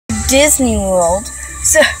Disney World.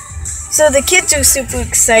 So the kids are super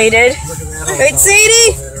excited. Right,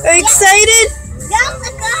 Sadie? Are you excited?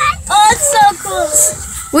 Oh, it's so cool.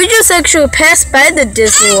 We just actually passed by the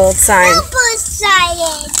Disney World sign. Super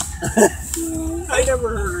excited. I never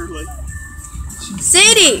heard her like.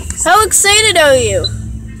 Sadie, how excited are you?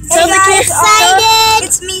 Tell the kids. Excited.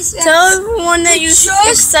 It's me. Tell everyone that you're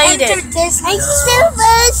excited. I'm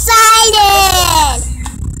super excited.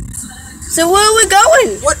 So where are we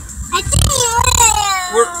going? What? I think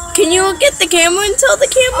Can you get the camera and tell the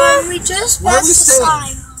camera? we just Where are we passed the staying?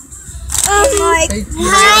 sign. Hi, camera.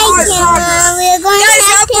 We're going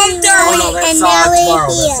to and now we're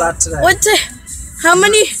here. That's not today. What the?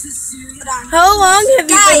 How long have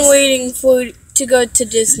you been waiting to go to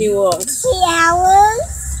Disney World? 3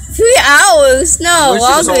 hours. 3 hours? No, Wish it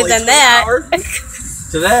was longer only than 3 that. hours.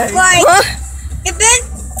 Today. Like, Huh? it's been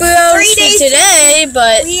 3 hours 3 days for today,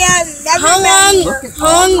 but we have never how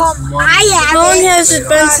long has it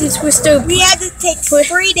been since we started We had to take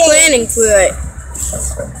 3 days. planning for it?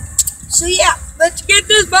 So yeah, let's get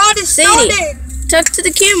this body Sadie. started. Talk to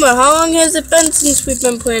the camera. How long has it been since we've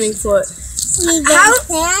been planning for it? How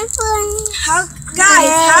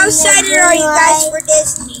excited are you guys for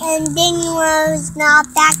Disney? And Disney World's not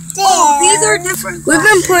back there. Oh, these are different. We've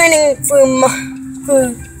been planning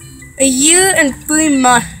for a year and 3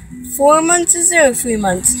 months. 4 months is there or 3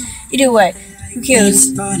 months? Either way, who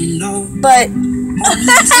cares? But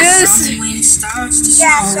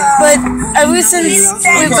ever since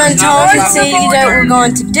we've been telling Sadie that we're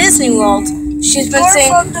going to Disney World, she's been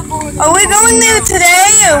saying, "Are we going there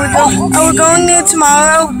today? Are we going there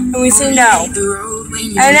tomorrow?" And we say no.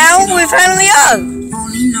 And now we finally are.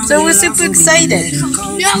 So we're super excited.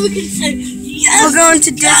 Now we can say yes. We're going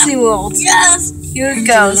to Disney World. Yes. Here it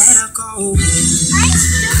goes. I'm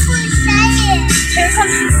super excited. Here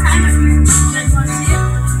comes the sign.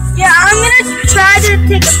 Yeah, I'm gonna try to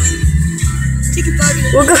take a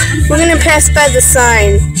photo. We're gonna pass by the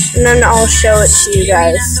sign, and then I'll show it to you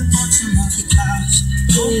guys.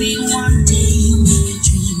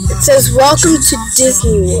 It says, "Welcome to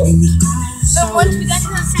Disney World." So once we got to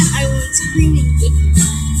the sign, I was screaming.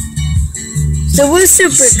 So we're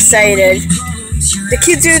super excited. The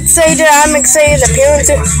kids are excited, I'm excited, the parents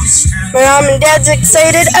are, my mom and dad's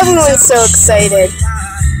excited, everyone's so excited.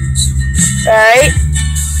 Alright?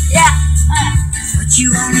 Yeah.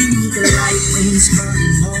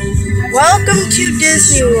 Welcome to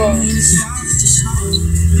Disney World.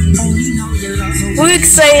 We're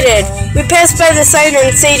excited. We passed by the sign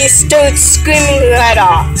and Sadie started screaming her head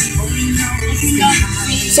off.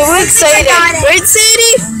 So we're excited. Right,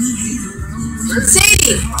 Sadie?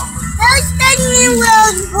 Sadie? How's Disney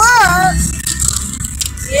World work?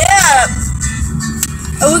 Yeah.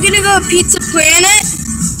 Are we gonna go to Pizza Planet?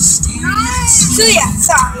 So yeah,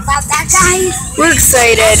 sorry about that, guys. We're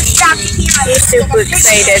excited. We're super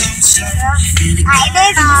excited.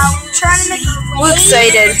 Trying to make a We're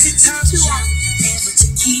excited.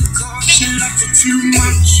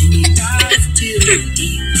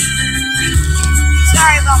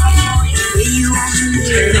 Sorry about my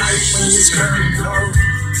voice.